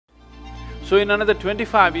So in another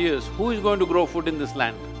 25 years, who is going to grow food in this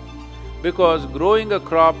land? Because growing a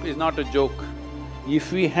crop is not a joke.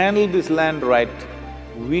 If we handle this land right,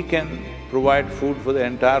 we can provide food for the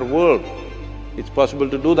entire world. It's possible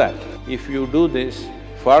to do that. If you do this,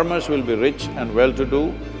 farmers will be rich and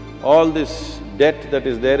well-to-do, all this debt that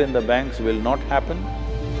is there in the banks will not happen.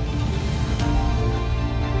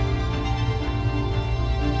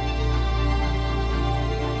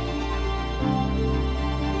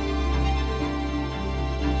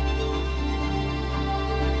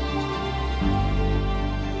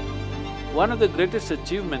 One of the greatest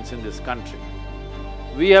achievements in this country,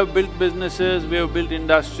 we have built businesses, we have built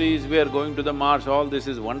industries, we are going to the Mars, all this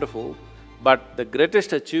is wonderful, but the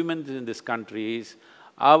greatest achievement in this country is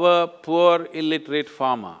our poor illiterate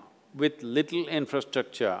farmer with little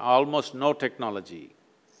infrastructure, almost no technology,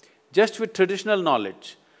 just with traditional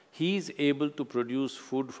knowledge, he is able to produce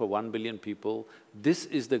food for 1 billion people. This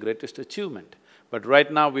is the greatest achievement. But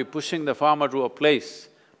right now we're pushing the farmer to a place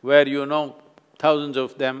where thousands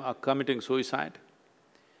of them are committing suicide.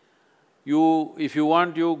 If you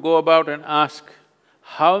want, you go about and ask,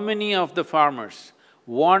 how many of the farmers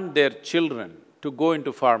want their children to go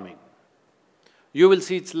into farming? You will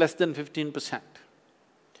see it's less than 15%.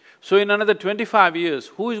 So in another 25 years,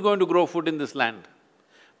 who is going to grow food in this land?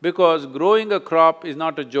 Because growing a crop is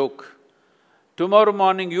not a joke. Tomorrow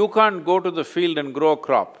morning, you can't go to the field and grow a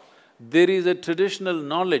crop. There is a traditional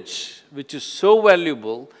knowledge which is so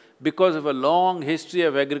valuable because of a long history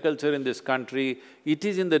of agriculture in this country. It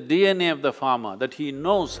is in the DNA of the farmer that he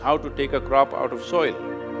knows how to take a crop out of soil.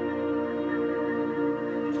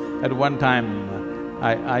 At one time,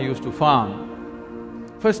 I used to farm.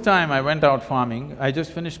 First time I went out farming, I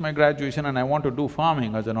just finished my graduation and I want to do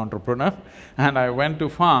farming as an entrepreneur, and I went to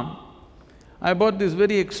farm. I bought these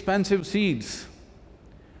very expensive seeds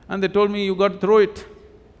and they told me, you got to throw it.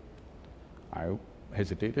 I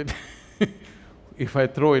hesitated if I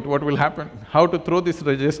throw it, what will happen? How to throw this?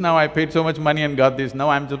 Just now I paid so much money and got this, now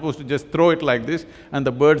I'm supposed to just throw it like this and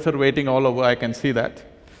the birds are waiting all over, I can see that.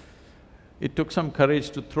 It took some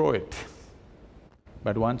courage to throw it.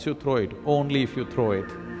 But once you throw it, only if you throw it,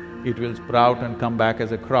 it will sprout and come back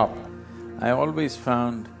as a crop. I always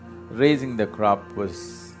found raising the crop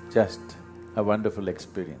was just a wonderful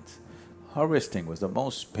experience. Harvesting was the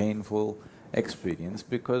most painful experience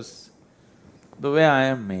because the way I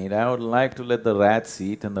am made, I would like to let the rats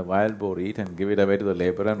eat and the wild boar eat and give it away to the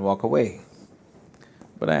laborer and walk away.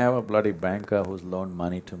 But I have a bloody banker who's loaned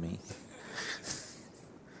money to me.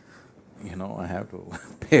 I have to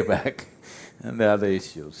pay back and the other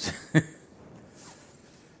issues.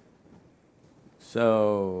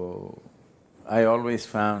 So, I always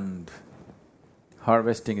found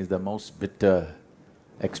harvesting is the most bitter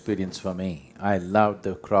experience for me. I loved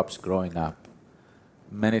the crops growing up.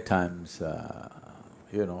 Many times,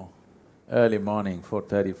 early morning,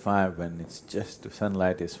 4:35, when it's just… the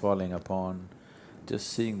sunlight is falling upon, just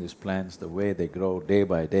seeing these plants, the way they grow day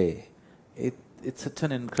by day, it's such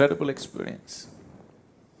an incredible experience.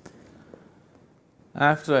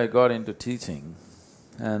 After I got into teaching,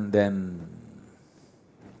 and then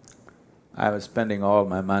I was spending all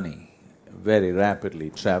my money very rapidly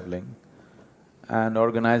traveling and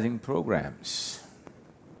organizing programs.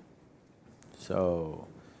 So,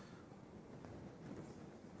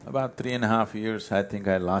 about 3.5 years, I think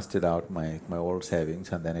I lasted out my old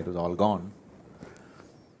savings and then it was all gone.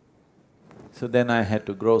 So then I had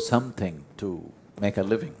to grow something to make a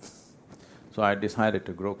living. So I decided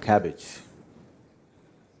to grow cabbage.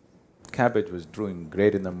 Cabbage was doing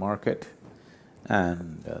great in the market,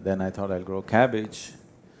 and then I thought I'll grow cabbage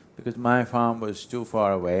because my farm was too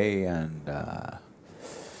far away and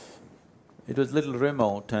it was little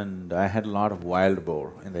remote and I had a lot of wild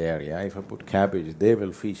boar in the area. If I put cabbage, they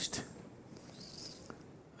will feast.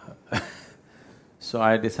 So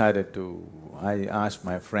I decided to… I asked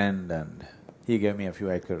my friend and he gave me a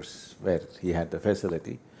few acres where he had the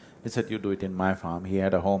facility. He said, you do it in my farm, he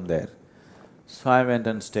had a home there. So I went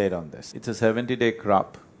and stayed on this. It's a 70-day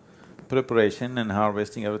crop, preparation and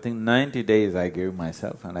harvesting, everything. 90 days I gave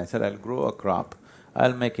myself and I said, I'll grow a crop,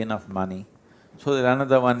 I'll make enough money so that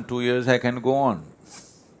another 1-2 years I can go on.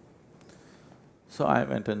 So I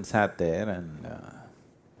went and sat there and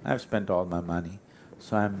I've spent all my money,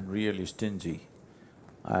 so I'm really stingy.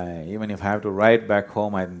 Even if I have to ride back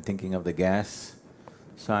home, I'm thinking of the gas,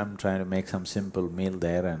 so I'm trying to make some simple meal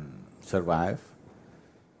there and survive.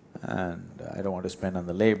 And I don't want to spend on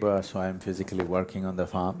the labor, so I'm physically working on the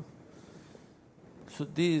farm. So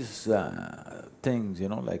these things,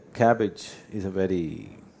 like cabbage is a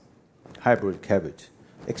very hybrid cabbage,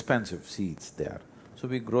 expensive seeds they are. So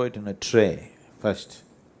we grow it in a tray first,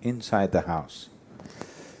 inside the house.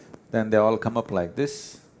 Then they all come up like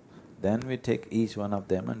this, then we take each one of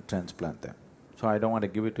them and transplant them. So I don't want to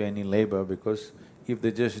give it to any labor because if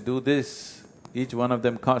they just do this, each one of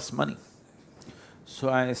them costs money. So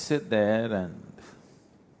I sit there and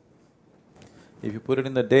if you put it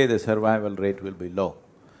in the day, the survival rate will be low.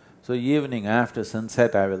 So evening after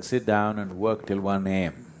sunset, I will sit down and work till 1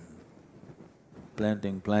 a.m.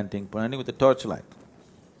 Planting with a torchlight.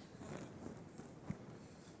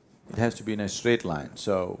 It has to be in a straight line,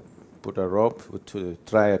 so put a rope to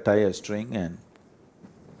tie a string and…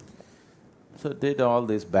 So did all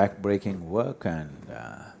this back-breaking work and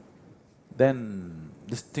then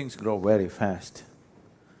these things grow very fast.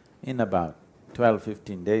 In about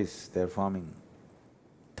 12-15 days, they're forming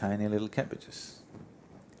tiny little cabbages.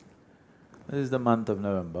 This is the month of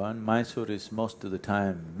November and Mysore is most of the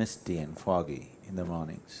time misty and foggy in the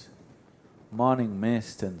mornings. Morning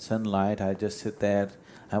mist and sunlight, I just sit there,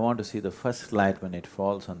 I want to see the first light when it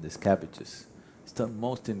falls on these cabbages. It's the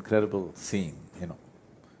most incredible scene, you know.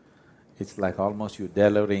 It's like almost you're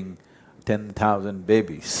delivering 10,000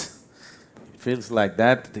 babies. It feels like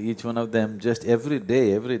that, each one of them just every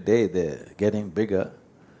day they're getting bigger.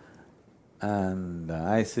 And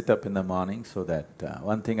I sit up in the morning so that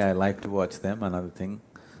one thing I like to watch them, another thing,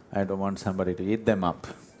 I don't want somebody to eat them up.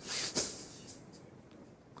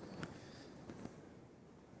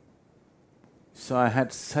 So I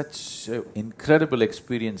had such an incredible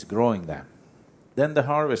experience growing them. Then the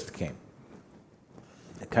harvest came.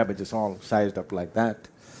 The cabbages all sized up like that,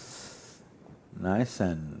 nice,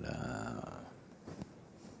 and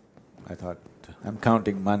I thought, I'm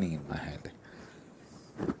counting money in my head.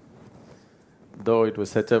 Though it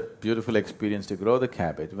was such a beautiful experience to grow the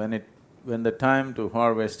cabbage, when the time to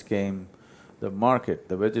harvest came, the market,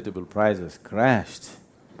 the vegetable prices crashed.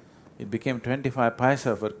 It became 25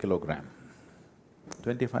 paisa per kilogram.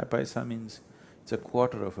 25 paisa means it's a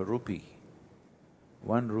quarter of a rupee.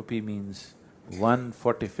 1 rupee means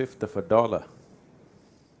 1/45th of a dollar.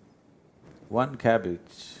 One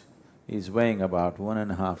cabbage is weighing about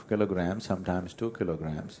 1.5 kilograms, sometimes 2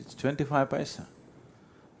 kilograms, it's 25 paisa.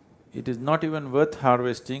 It is not even worth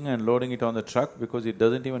harvesting and loading it on the truck because it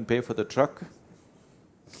doesn't even pay for the truck,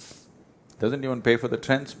 doesn't even pay for the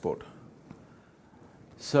transport.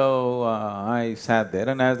 So I sat there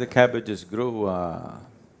and as the cabbages grew,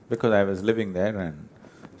 because I was living there and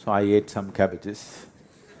so I ate some cabbages.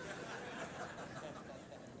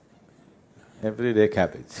 Everyday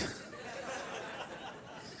cabbage.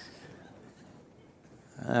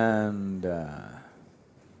 And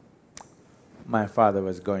my father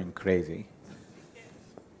was going crazy.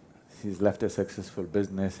 He's left a successful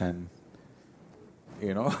business and,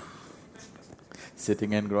 you know,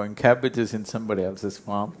 sitting and growing cabbages in somebody else's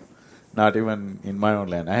farm, not even in my own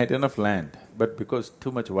land. I had enough land, but because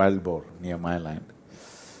too much wild boar near my land,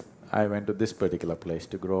 I went to this particular place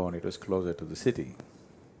to grow and it was closer to the city.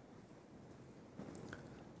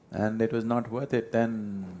 And it was not worth it.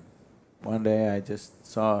 Then one day I just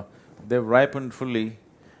saw they've ripened fully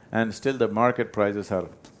and still the market prices are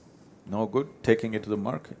no good, taking it to the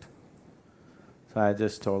market. So I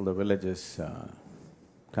just told the villagers,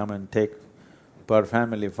 come and take per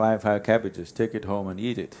family five cabbages, take it home and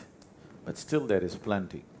eat it. But still there is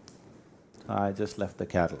plenty. So I just left the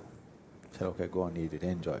cattle. Said, okay, go and eat it,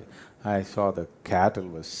 enjoy. I saw the cattle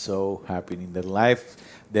was so happy in their life,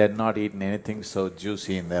 they had not eaten anything so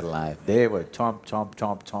juicy in their life. They were chomp, chomp,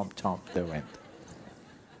 chomp, chomp, chomp, they went.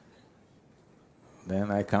 Then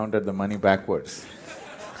I counted the money backwards.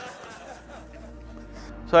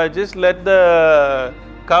 So I just let the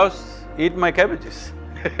cows eat my cabbages.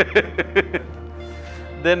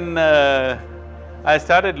 Then I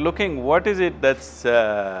started looking, what is it that's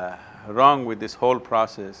wrong with this whole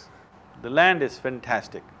process? The land is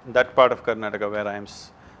fantastic. In that part of Karnataka where I am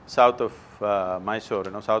south of Mysore,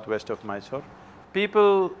 southwest of Mysore,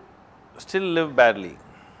 people still live badly.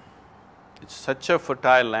 It's such a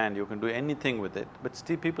fertile land, you can do anything with it, but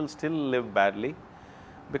still people still live badly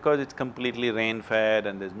because it's completely rain-fed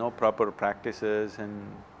and there's no proper practices and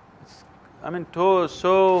it's…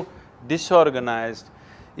 so disorganized.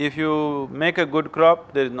 If you make a good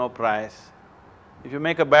crop, there is no price. If you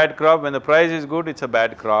make a bad crop, when the price is good, it's a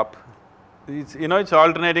bad crop. It's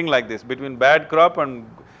alternating like this, between bad crop and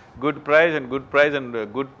good price and good price and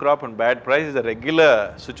good crop and bad price is a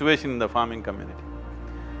regular situation in the farming community.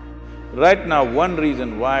 Right now, one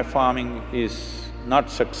reason why farming is not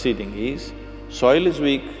succeeding is soil is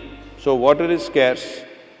weak, so water is scarce.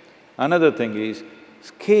 Another thing is,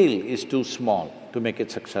 scale is too small to make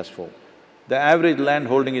it successful. The average land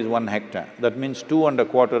holding is 1 hectare, that means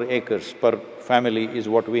 2¼ acres per family is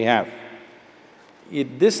what we have.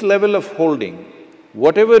 At this level of holding,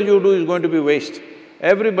 whatever you do is going to be waste.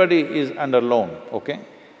 Everybody is under loan, okay?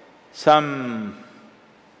 Some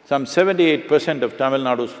 78% of Tamil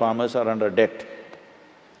Nadu's farmers are under debt.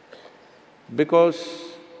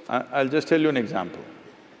 Because, I'll just tell you an example.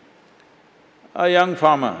 A young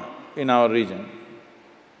farmer in our region,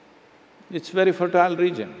 it's very fertile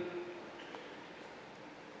region.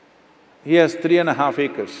 He has 3.5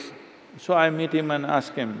 acres. So I meet him and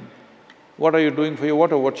ask him, what are you doing for your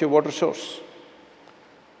water? What's your water source?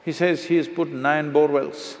 He says he has put 9 bore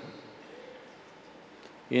wells.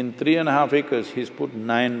 In 3.5 acres, he's put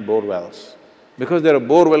 9 bore wells. Because there are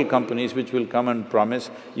bore well companies which will come and promise,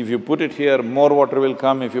 if you put it here, more water will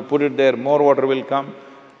come, if you put it there, more water will come.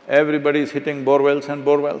 Everybody is hitting bore wells and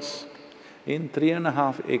bore wells. In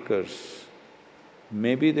 3.5 acres,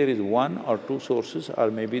 maybe there is 1 or 2 sources or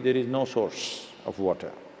maybe there is no source of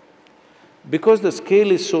water. Because the scale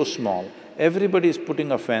is so small, everybody is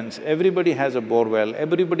putting a fence, everybody has a bore well,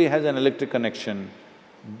 everybody has an electric connection.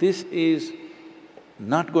 This is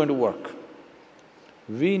not going to work.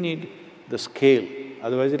 We need the scale,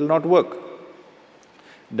 otherwise it'll not work.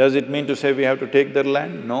 Does it mean to say we have to take their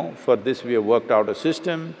land? No, for this we have worked out a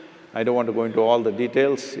system. I don't want to go into all the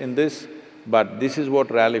details in this, but this is what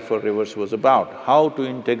Rally for Rivers was about, how to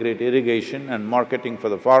integrate irrigation and marketing for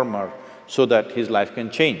the farmer so that his life can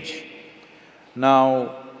change.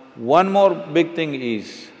 Now, one more big thing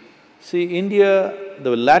is, see, India,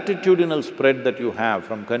 the latitudinal spread that you have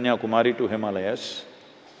from Kanyakumari to Himalayas,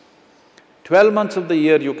 12 months of the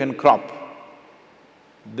year you can crop.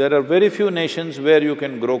 There are very few nations where you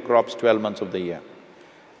can grow crops 12 months of the year.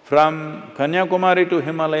 From Kanyakumari to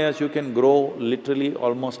Himalayas, you can grow literally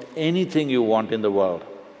almost anything you want in the world.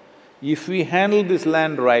 If we handle this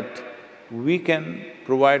land right, we can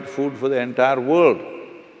provide food for the entire world.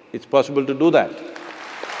 It's possible to do that.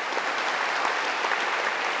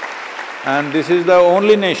 And this is the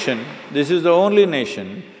only nation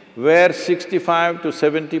where 65 to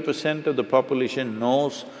 70% of the population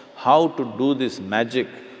knows how to do this magic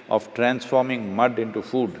of transforming mud into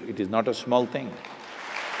food. It is not a small thing.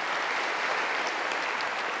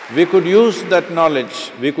 We could use that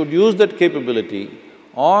knowledge, we could use that capability,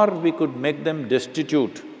 or we could make them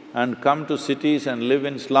destitute and come to cities and live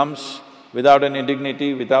in slums without any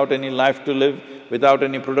dignity, without any life to live, without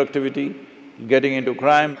any productivity, getting into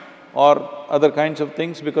crime or other kinds of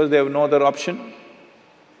things because they have no other option.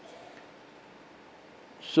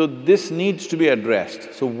 So this needs to be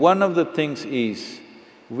addressed. So one of the things is,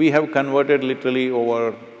 we have converted literally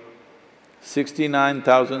over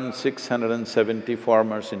 69,670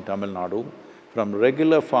 farmers in Tamil Nadu from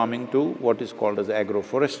regular farming to what is called as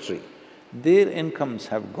agroforestry. Their incomes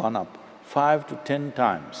have gone up 5 to 10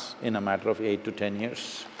 times in a matter of 8 to 10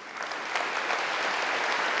 years.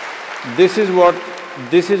 This is what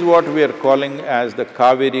we are calling as the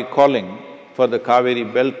Cauverycalling for the Cauvery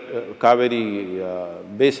belt… Cauvery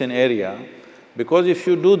basin area. Because if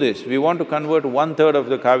you do this, we want to convert 1/3 of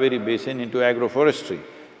the Cauvery basin into agroforestry.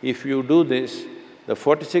 If you do this, the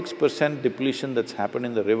 46% depletion that's happened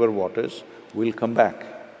in the river waters will come back.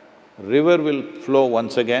 River will flow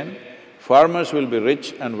once again, farmers will be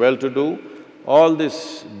rich and well-to-do, all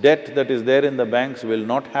this debt that is there in the banks will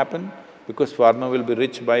not happen because farmer will be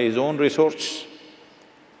rich by his own resource.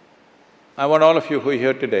 I want all of you who are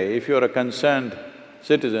here today, if you're a concerned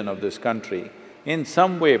citizen of this country, in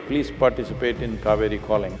some way please participate in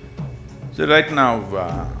Cauverycalling. So right now,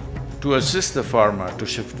 to assist the farmer to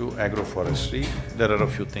shift to agroforestry, there are a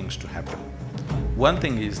few things to happen. One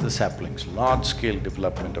thing is the saplings, large-scale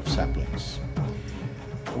development of saplings.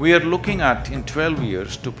 We are looking at, in 12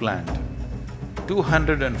 years, to plant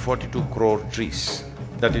 242 crore trees,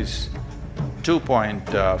 that is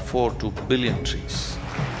 2.42 billion trees.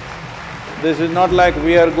 This is not like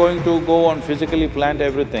we are going to go and physically plant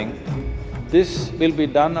everything. This will be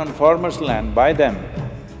done on farmers' land by them,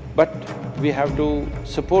 but we have to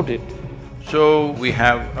support it. So, we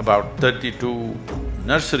have about 32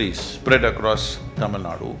 nurseries spread across Tamil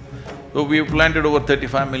Nadu. So, we have planted over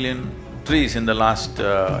 35 million trees in the last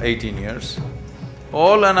 18 years,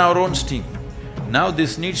 all on our own steam. Now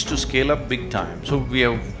this needs to scale up big time, so we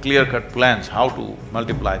have clear-cut plans how to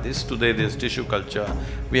multiply this. Today there's tissue culture,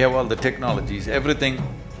 we have all the technologies, everything,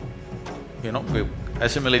 we've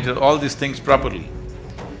assimilated all these things properly.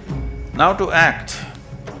 Now to act,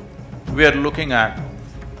 we are looking at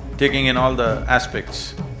taking in all the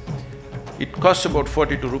aspects. It costs about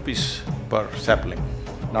 42 rupees per sapling,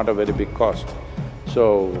 not a very big cost.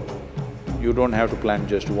 So, you don't have to plant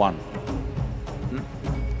just one.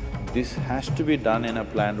 This has to be done in a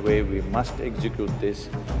planned way, we must execute this,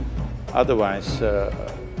 otherwise,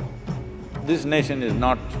 this nation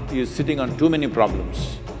is sitting on too many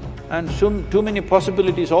problems and too many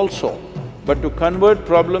possibilities also. But to convert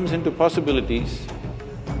problems into possibilities,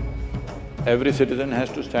 every citizen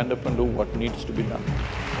has to stand up and do what needs to be done.